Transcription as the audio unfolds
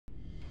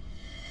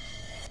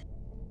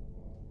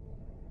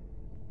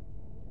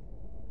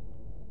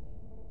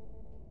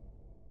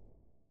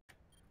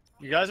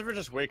You guys ever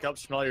just wake up,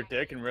 smell your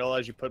dick, and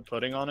realize you put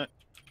pudding on it?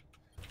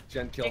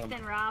 Jen, kill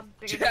him. Rob.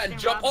 Jen,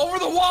 jump over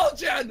the wall,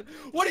 Jen!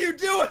 What are you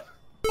doing?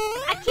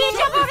 I can't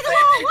jump over the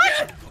wall! What?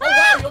 Jen. Oh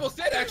wow, you almost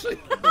did actually.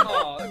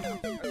 Oh,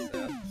 that's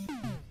sad.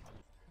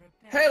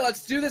 Hey,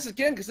 let's do this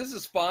again, because this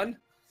is fun.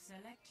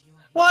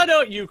 Why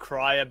don't you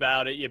cry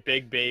about it, you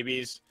big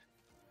babies?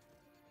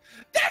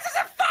 This is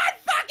a fun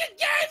fucking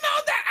game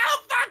mode that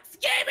Outfox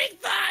Gaming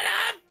thought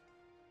of!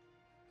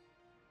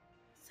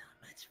 So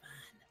much fun.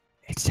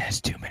 It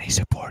says too many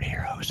support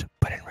heroes,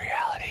 but in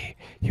reality,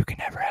 you can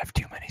never have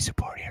too many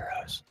support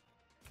heroes.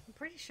 I'm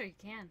pretty sure you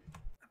can.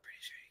 I'm pretty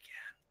sure you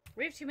can.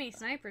 We have too many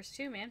snipers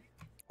too, man.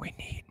 We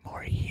need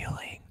more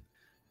healing.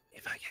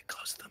 If I get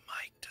close to the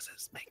mic, does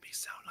it make me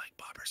sound like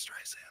Barbra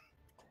Streisand?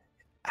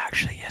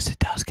 Actually, yes it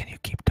does. Can you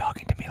keep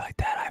talking to me like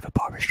that? I have a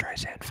Barbra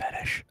Streisand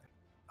fetish.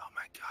 Oh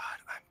my god,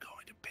 I'm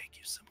going to bake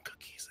you some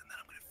cookies and then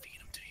I'm going to feed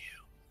them to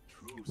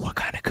you. What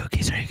kind of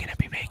cookies are you going to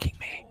be making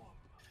me?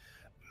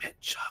 Mint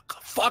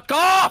chocolate. Fuck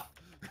off!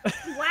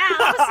 Wow,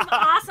 that was some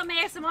awesome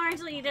ASMR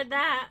until you did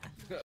that.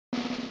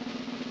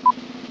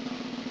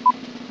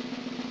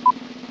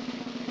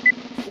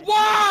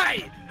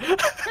 Why?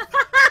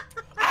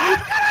 I'm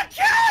gonna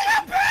kill you,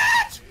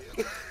 bitch!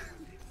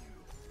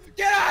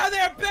 Get out of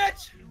there,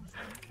 bitch!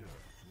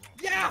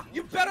 Yeah,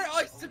 you better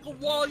icicle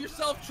wall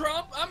yourself,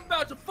 Trump. I'm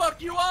about to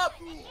fuck you up.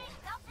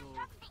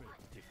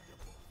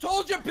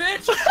 Told you,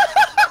 bitch.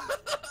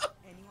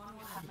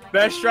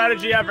 Best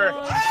strategy ever.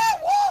 Ah,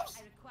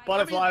 wolves!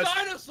 Butterflies. I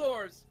mean,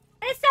 dinosaurs.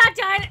 It's not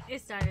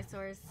it's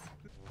dinosaurs.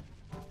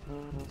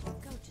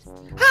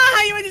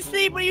 Ha! You went to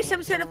sleep? Were you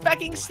some sort of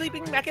fucking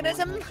sleeping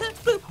mechanism?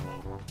 Boop.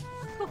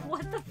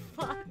 What the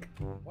fuck?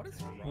 What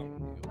is wrong with you?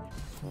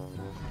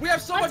 We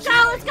have so much.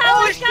 Let's go!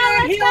 Let's go!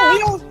 Let's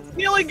go!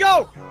 Healing,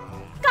 go!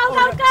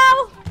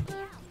 Go!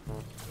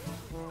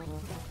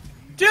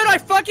 Dude, I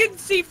fucking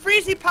see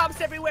freezy pops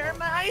everywhere.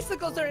 My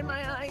icicles are in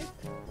my eyes.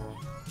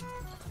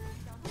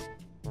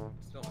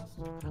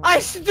 I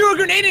threw a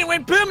grenade and it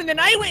went boom, and then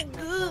I went.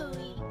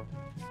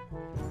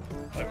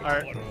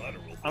 Alright.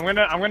 I'm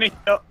gonna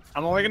heal.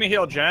 I'm only gonna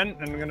heal Jen,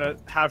 and I'm gonna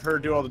have her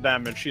do all the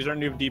damage. She's our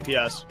new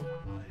DPS.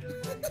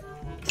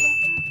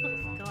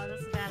 God,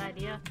 that's a bad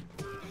idea.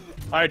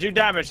 Alright, do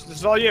damage. This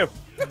is all you.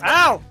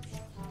 Ow!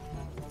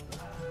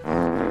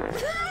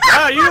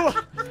 Wow,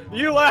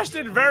 you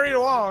lasted very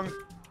long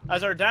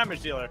as our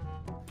damage dealer.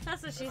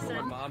 That's what she That's what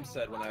said. my mom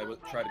said when I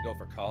tried to go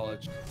for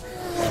college.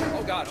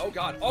 Oh god, oh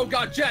god, oh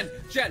god, Jen!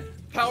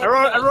 Power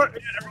balls!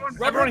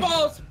 Rubber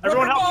balls!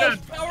 Everyone Rubber help balls!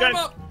 Jen! Power Jen,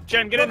 up!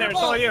 Jen, get in there, it's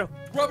all you!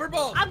 Rubber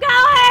balls! I'm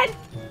going!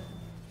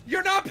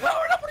 You're not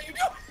powered up, what are you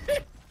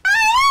doing?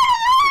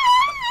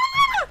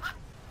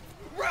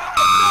 Run!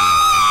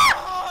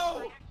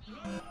 No!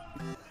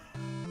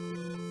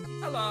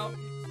 Hello.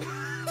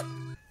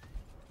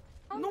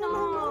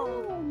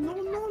 Oh,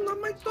 No, not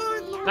my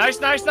god. No. Nice.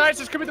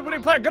 This could be the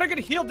winning plan. Gotta get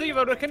a heal,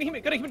 Devo. Can you heal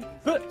me?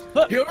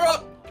 Heal her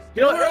up!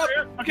 Heal her up!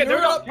 Okay, there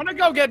we go. I'm gonna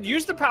go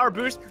use the power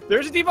boost.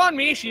 There's a Devo on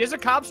me. She is a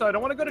cop, so I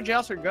don't want to go to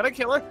jail, so we're gonna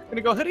kill her.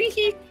 Gonna go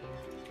hee.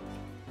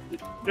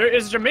 There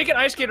is a Jamaican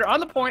ice skater on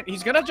the point.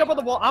 He's gonna jump on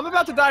the wall. I'm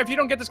about to die if you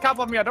don't get this cop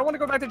off me. I don't want to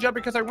go back to jail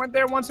because I went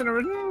there once and it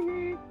was...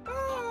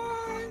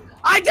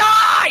 I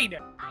died!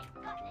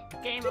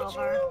 Game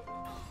over.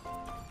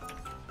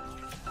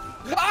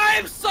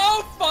 I'm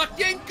so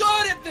fucking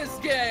good at this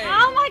game!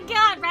 Oh my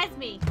god, res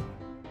me.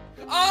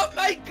 Oh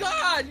my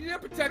god! You need to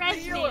protect the Res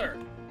me. healer!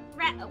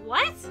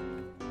 What?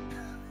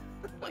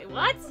 Wait,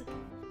 what?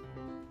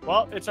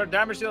 Well, it's our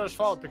damage dealer's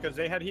fault because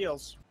they had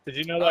heals. Did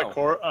you know that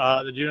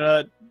did you know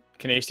that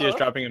Cannaestia is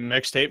dropping a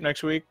mixtape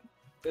next week?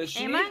 Is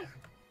she? Am I?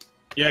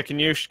 Yeah, can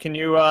you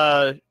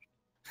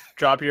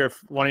drop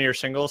one of your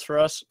singles for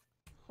us?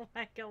 Oh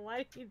my god,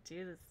 why do you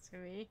do this to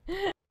me?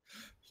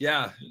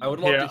 Yeah, I would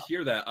love to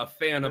hear that. A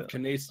fan of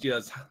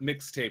Cannaestia's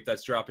mixtape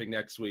that's dropping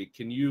next week.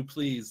 Can you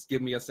please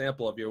give me a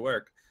sample of your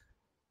work?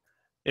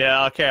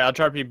 Yeah, okay, I'll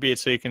drop you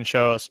beats so you can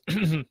show us.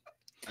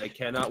 I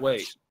cannot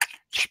wait.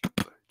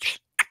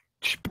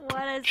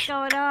 What is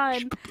going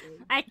on?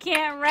 I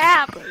can't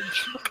rap.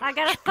 I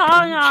got a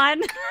thong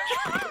on.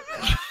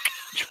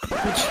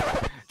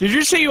 Did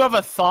you say you have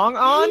a thong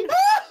on?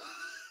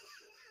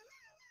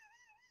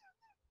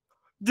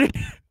 Did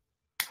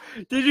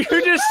you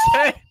just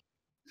say?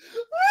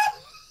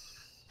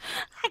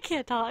 I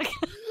can't talk.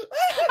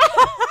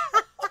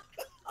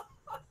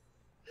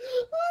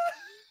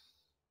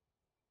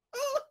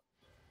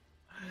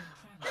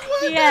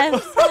 Yes.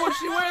 That's what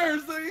she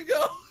wears. There you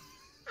go.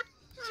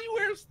 She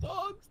wears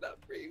thongs,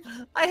 not briefs.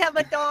 I have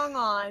a dong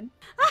on.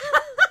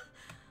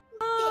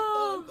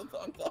 The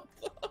thong.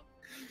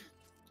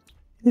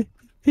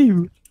 Hey,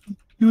 you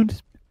want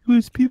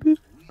to speed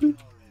boost?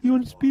 You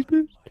want to speed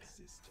boost?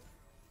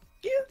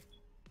 Yeah.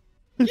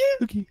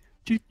 Okay.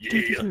 Check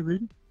this out.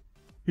 Ready?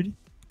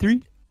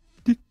 3,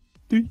 2,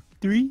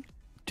 3,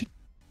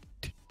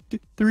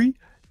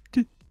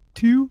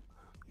 2.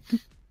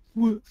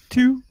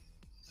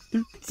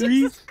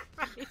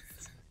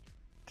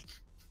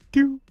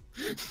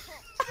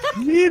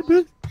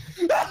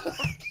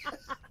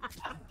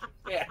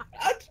 Yeah.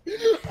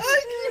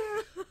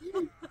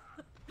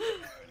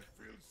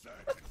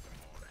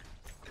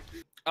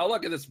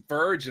 look at this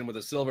virgin with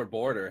a silver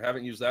border.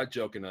 Haven't used that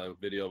joke in a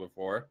video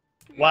before.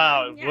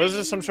 Wow, was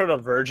this some sort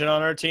of virgin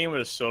on our team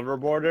with a silver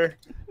border?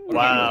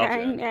 Wow,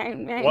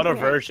 what a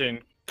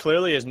virgin.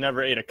 Clearly has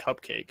never ate a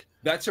cupcake.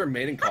 That's her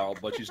mating call,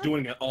 but she's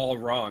doing it all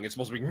wrong. It's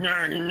supposed to be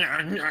nya,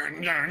 nya, nya,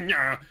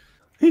 nya,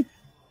 nya.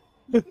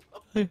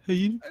 Hey,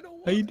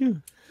 how you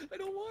doing? I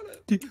don't want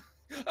it.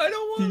 I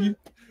don't want it.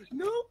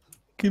 Nope.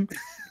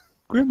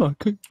 Grandma,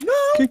 come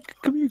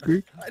here,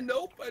 Greg.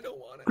 Nope, I don't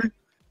want it.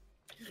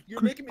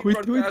 You're making me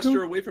run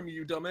faster away from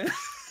you, dumbass.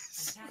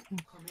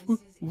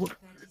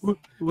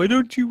 Why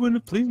don't you want to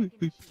play with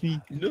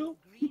me? No.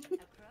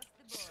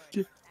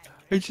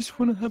 I just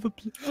want to have a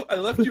I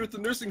left you at the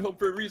nursing home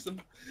for a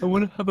reason. I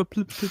want to have a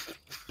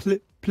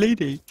play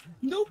date.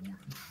 Nope.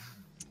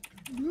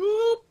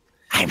 Nope.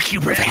 I'm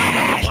super I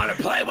fast. want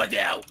to play with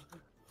you.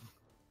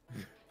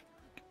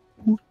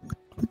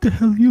 What the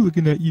hell are you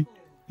looking at? You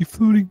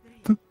floating.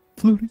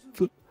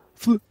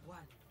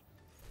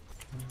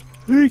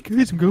 Alright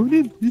guys, I'm going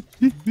in.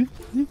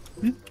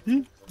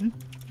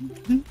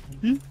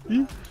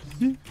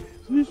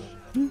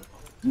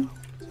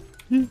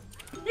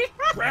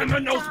 Grandma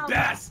knows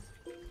best.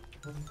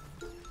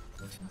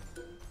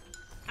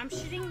 I'm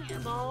shooting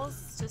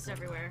balls just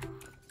everywhere.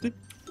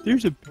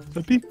 There's a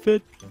big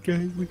fat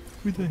guy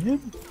with a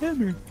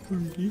hammer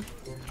over here.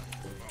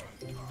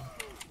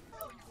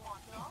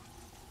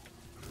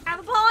 Have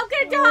a ball, I'm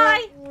gonna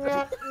die!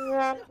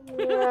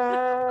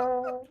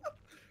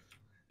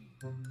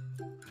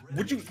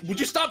 Would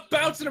you stop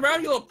bouncing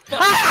around, you little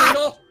fucking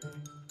turtle?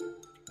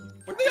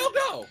 Where'd they all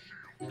go?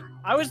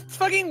 I was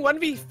fucking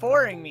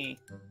 1v4ing me.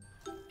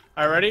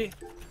 Alright, ready?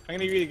 I'm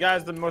gonna give you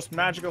guys the most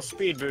magical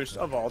speed boost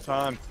of all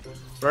time.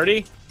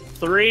 Ready?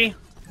 3.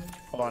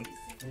 Hold on.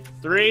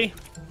 3.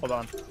 Hold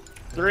on.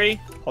 3.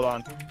 Hold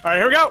on. Alright,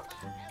 here we go!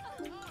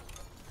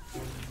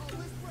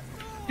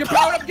 You're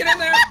powered up, get in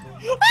there!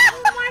 Oh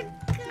my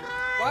god!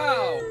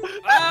 Wow!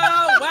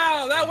 Oh,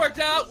 wow, that worked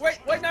out! Wait,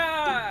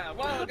 nah!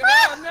 Wow,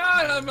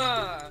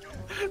 nah!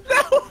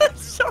 That was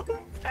so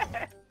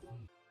bad!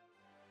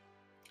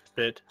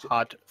 Spit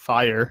hot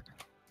fire.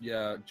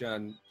 Yeah,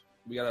 Jen,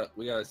 we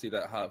gotta see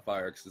that hot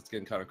fire because it's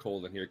getting kind of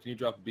cold in here. Can you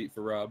drop a beat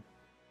for Rob?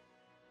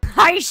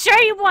 Are you sure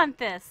you want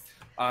this?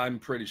 I'm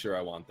pretty sure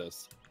I want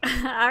this.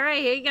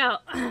 Alright, here you go.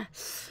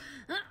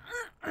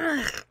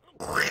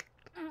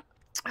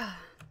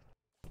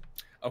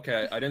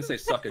 Okay, I didn't say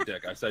suck a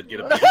dick. I said get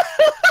a beat.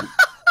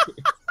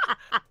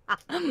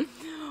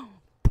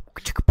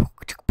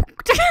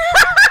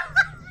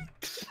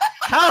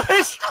 How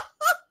is...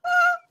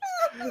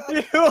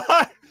 You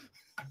are...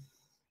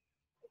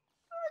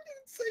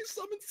 Say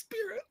summon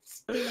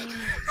spirits.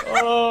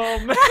 Oh,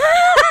 man.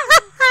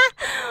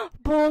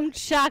 Boom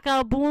shaka,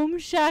 go. Boom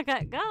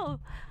shaka, go.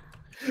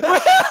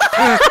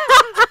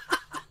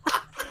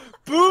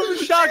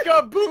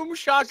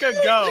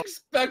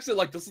 Expects it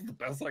like this is the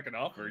best I can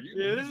offer you.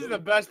 Yeah, this is the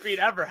best beat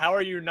ever. How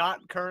are you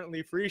not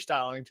currently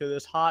freestyling to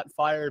this hot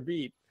fire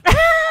beat?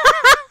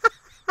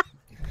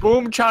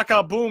 Boom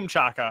chaka,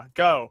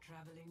 go.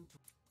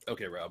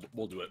 Okay, Rob,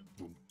 we'll do it.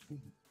 Boom.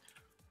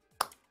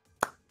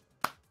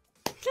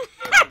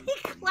 He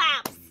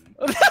claps.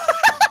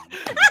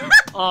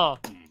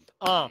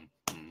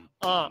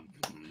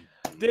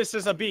 This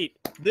is a beat.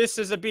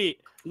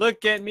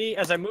 Look at me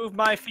as I move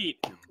my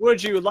feet.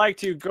 Would you like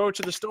to go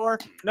to the store?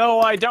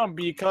 No, I don't,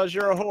 because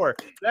you're a whore.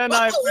 Then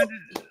I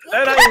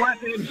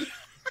went in.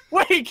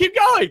 Wait, keep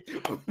going.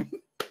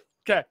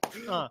 Okay.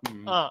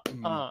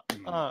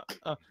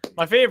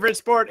 My favorite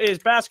sport is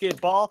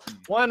basketball.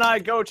 When I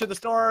go to the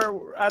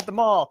store at the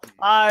mall,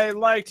 I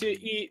like to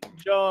eat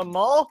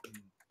Jamal.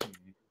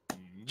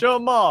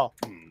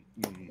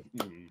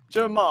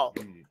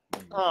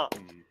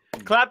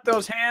 Clap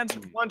those hands.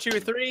 1, 2,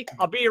 3.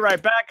 I'll be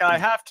right back. I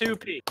have to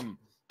pee.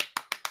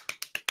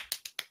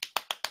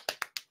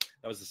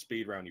 That was the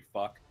speed round, you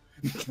fuck.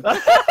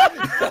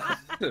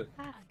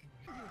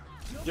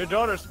 Your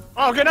daughters.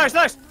 Oh, okay, nice.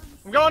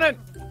 I'm going in.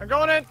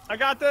 I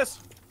got this.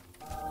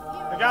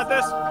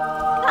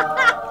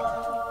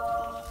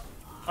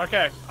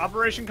 Okay,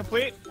 operation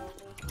complete.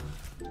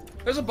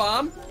 There's a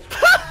bomb.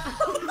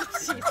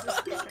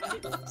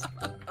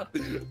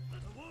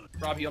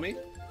 Rob, heal me.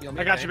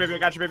 I got you,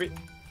 baby.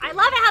 I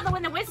love it how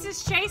when the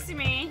Winston's chasing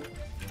me.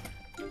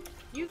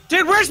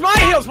 Dude, where's my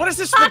heels? What is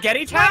this,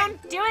 Spaghetti Town?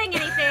 Not doing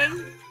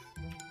anything.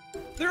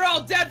 They're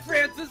all dead,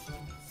 Francis.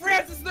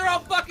 They're all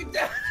fucking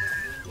dead.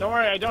 Don't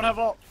worry, I don't have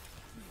all.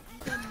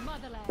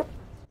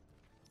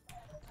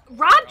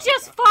 Rob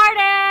just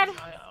farted.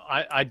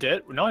 I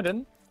did? No, I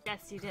didn't.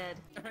 Yes, you did.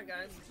 Alright,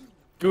 guys.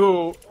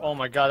 Goo. Oh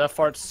my god, that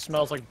fart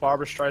smells like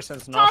Barbara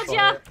Streisand's Told nostril.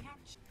 ya.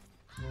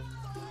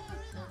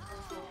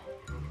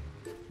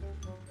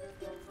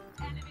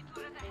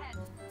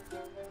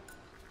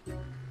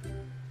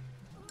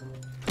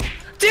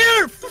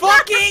 Dude,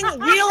 fucking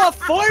Wheel of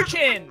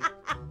Fortune!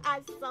 I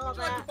saw Would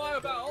you like to that. buy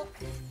a bell?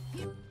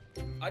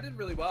 I did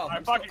really well.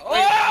 I'm fucking.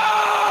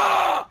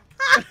 Oh!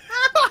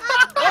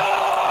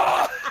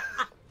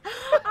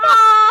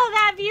 Oh,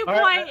 that viewpoint.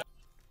 Alright.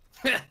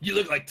 You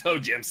look like Toe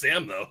Jam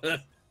Sam, though.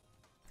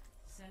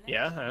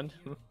 Yeah, and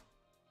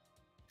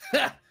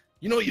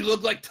You know you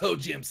look like Toe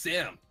Jam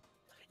Sam.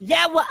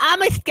 Yeah, well,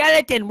 I'm a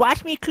skeleton.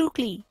 Watch me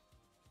quickly.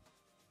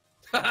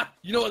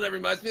 You know what that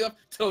reminds me of?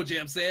 Toe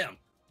Jam Sam.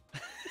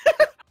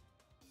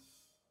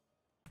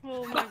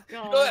 Oh my You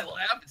know that god.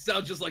 laugh? It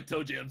sounds just like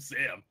Toe Jam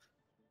Sam.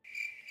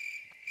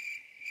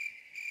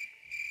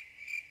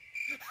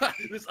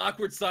 This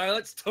awkward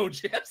silence, Toe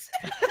Jam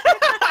Sam.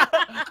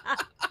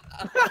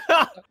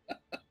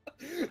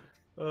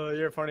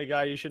 you're a funny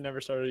guy. You should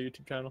never start a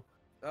YouTube channel.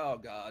 Oh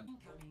God.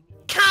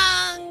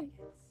 Kong!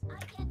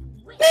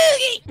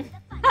 Boogie!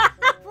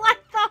 What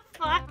the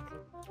fuck?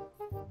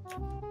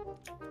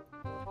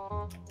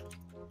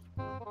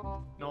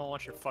 No one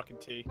wants your fucking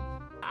tea.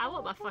 I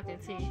want my fucking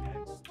tea.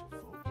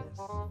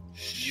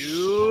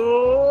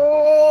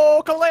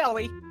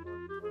 Ukulele.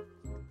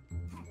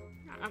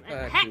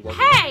 Actually,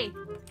 Hey!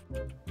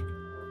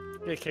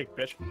 Get kicked,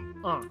 bitch.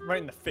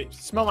 Right in the face.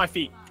 Smell my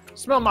feet.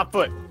 Smell my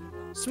foot.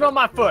 Smell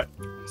my foot.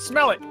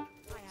 Smell it.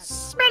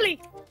 Smelly.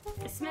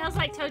 It smells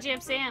like Toe Jam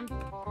Sam.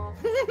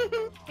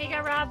 Here you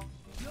go, Rob.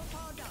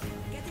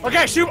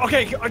 Okay, shoot.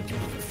 Okay,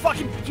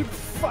 fucking.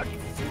 Fuck.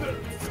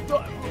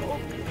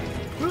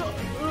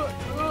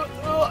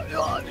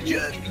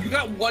 You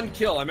got one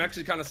kill. I'm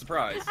actually kind of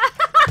surprised.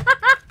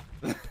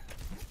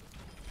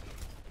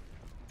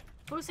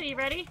 Boost, are you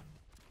ready?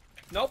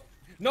 Nope.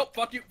 Nope.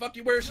 Fuck you. Fuck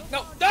you. Where's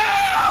no?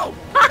 No!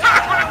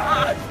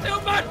 Ah, it's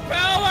too much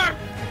power.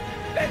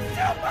 It's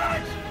too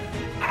much.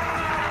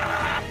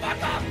 Ah!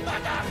 Fuck off.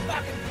 Fuck off.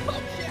 Fuck it.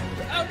 Oh shit.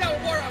 Oh no,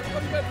 Laura.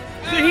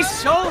 Dude, he's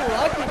so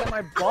lucky that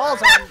my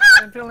balls are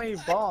infinitely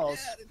balls.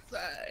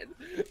 Inside.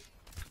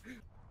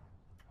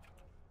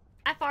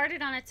 I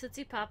farted on a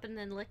Tootsie Pop and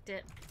then licked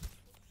it.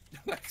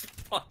 That's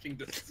fucking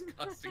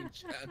disgusting,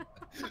 Jen.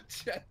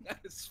 Jen, that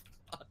is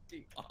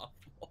fucking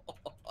awful.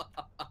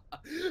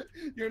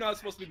 You're not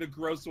supposed to be the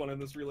gross one in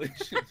this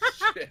relationship.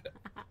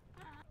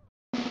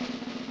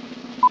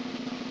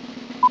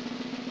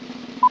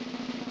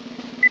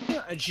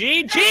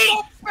 GG!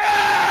 So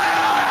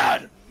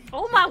bad!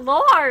 Oh my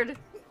lord!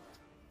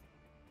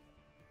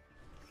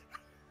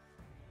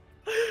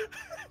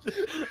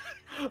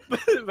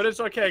 but it's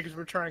okay because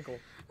we're tranquil.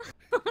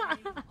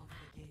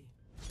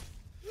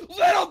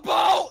 Little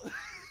boat!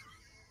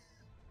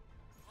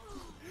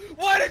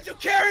 Why did you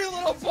carry a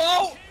little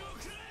boat?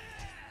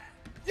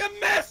 You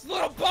missed,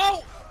 little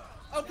boat!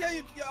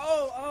 Okay,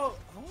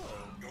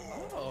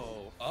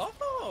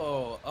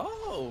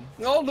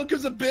 oh, look,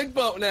 there's a big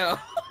boat now.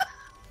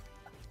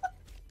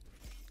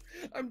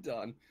 I'm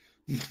done.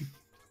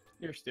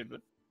 You're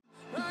stupid.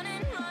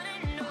 Running,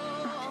 running,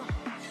 no.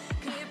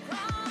 Keep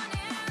running.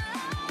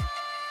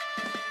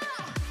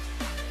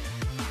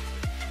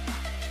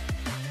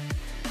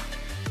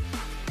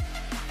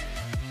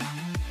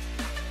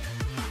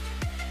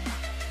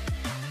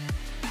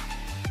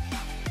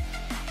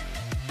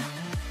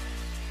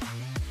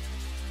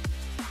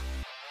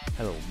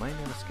 Hello, my name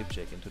is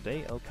Skipjack and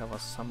today I'll cover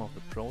some of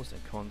the pros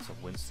and cons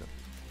of Winston.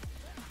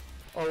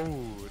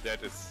 Oh,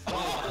 that is...